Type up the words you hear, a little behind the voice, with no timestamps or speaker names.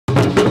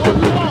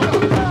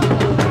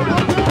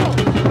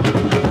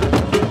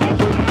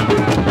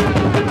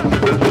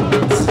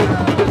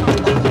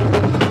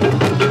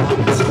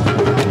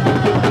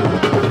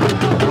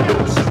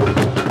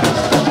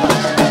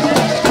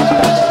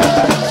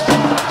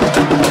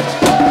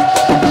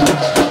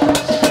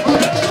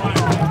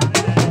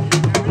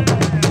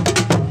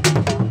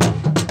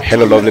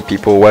Hello lovely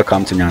people,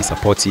 welcome to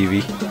NYANSAPO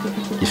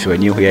TV. If you are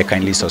new here,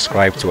 kindly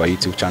subscribe to our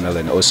YouTube channel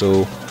and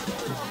also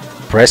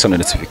press on the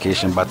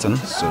notification button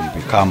so you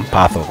become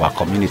part of our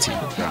community.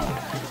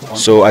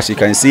 So as you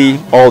can see,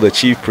 all the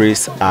chief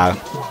priests are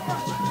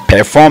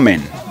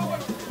performing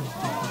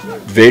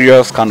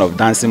various kind of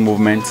dancing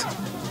movements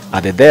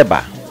at the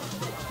Deba,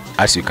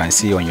 as you can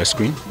see on your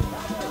screen.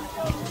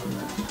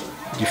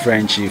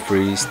 Different chief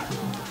priests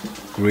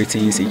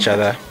greeting each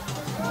other,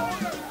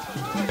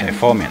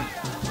 performing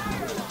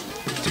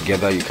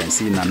together. You can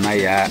see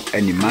Nanaya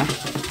Enima,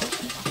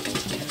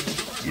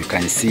 you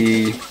can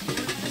see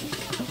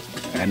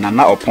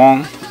Nana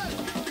Opong,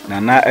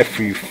 Nana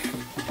Efri,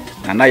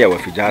 Nana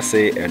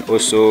Yawafijase, and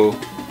also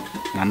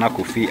Nana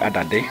Kofi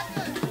Adade,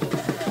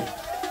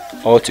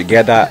 all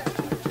together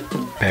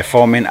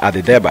performing at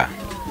the Deba.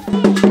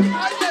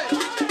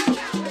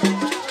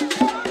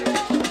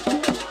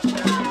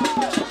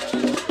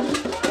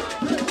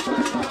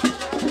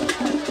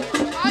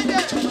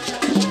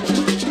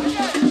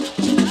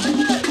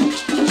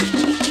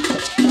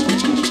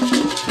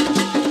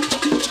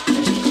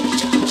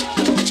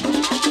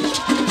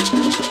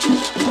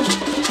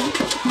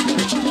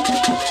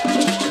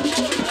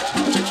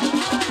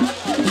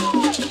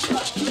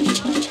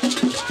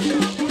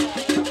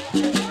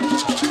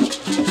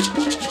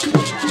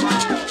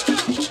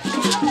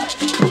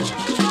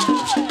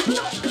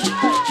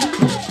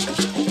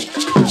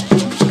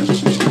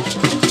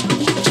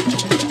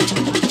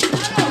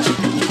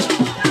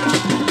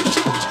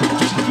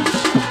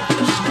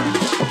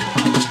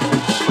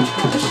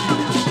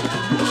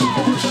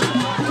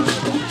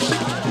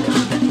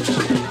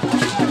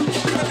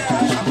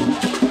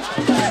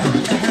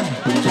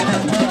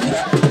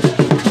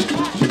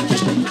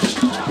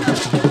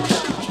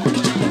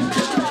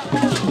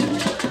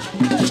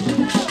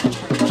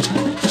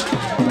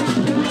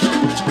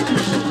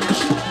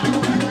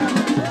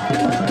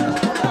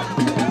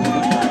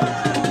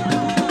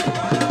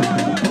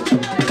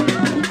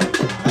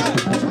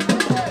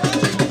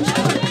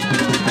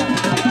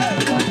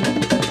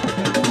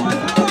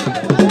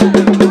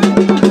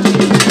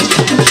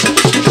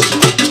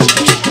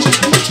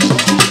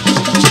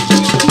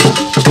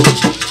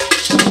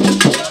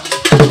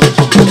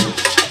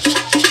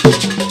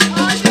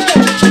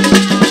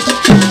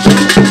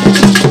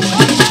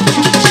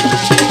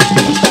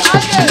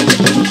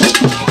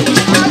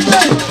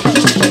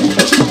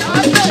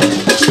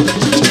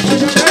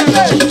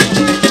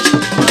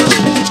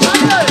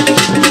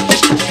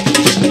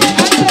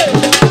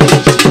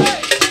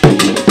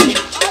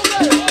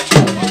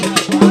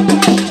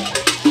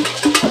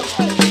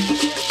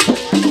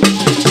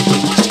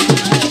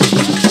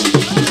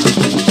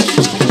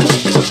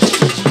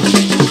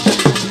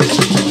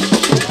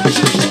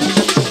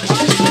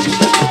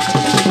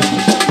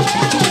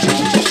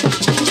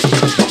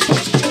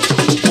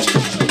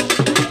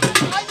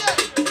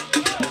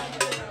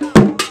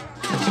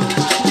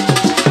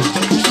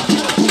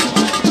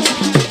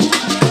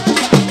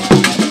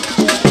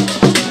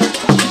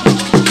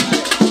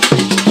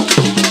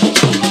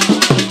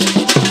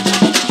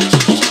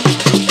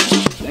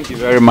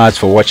 Very much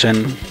for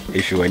watching.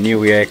 If you are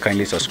new here,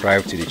 kindly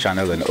subscribe to the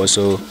channel and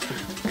also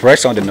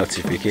press on the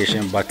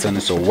notification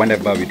button so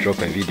whenever we drop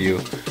a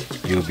video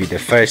you'll be the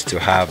first to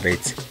have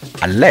it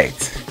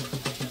alert.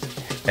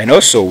 And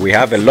also we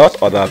have a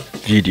lot other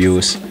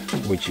videos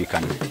which you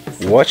can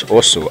watch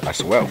also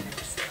as well.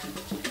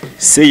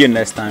 See you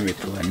next time with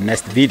the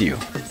next video.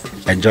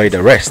 Enjoy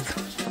the rest.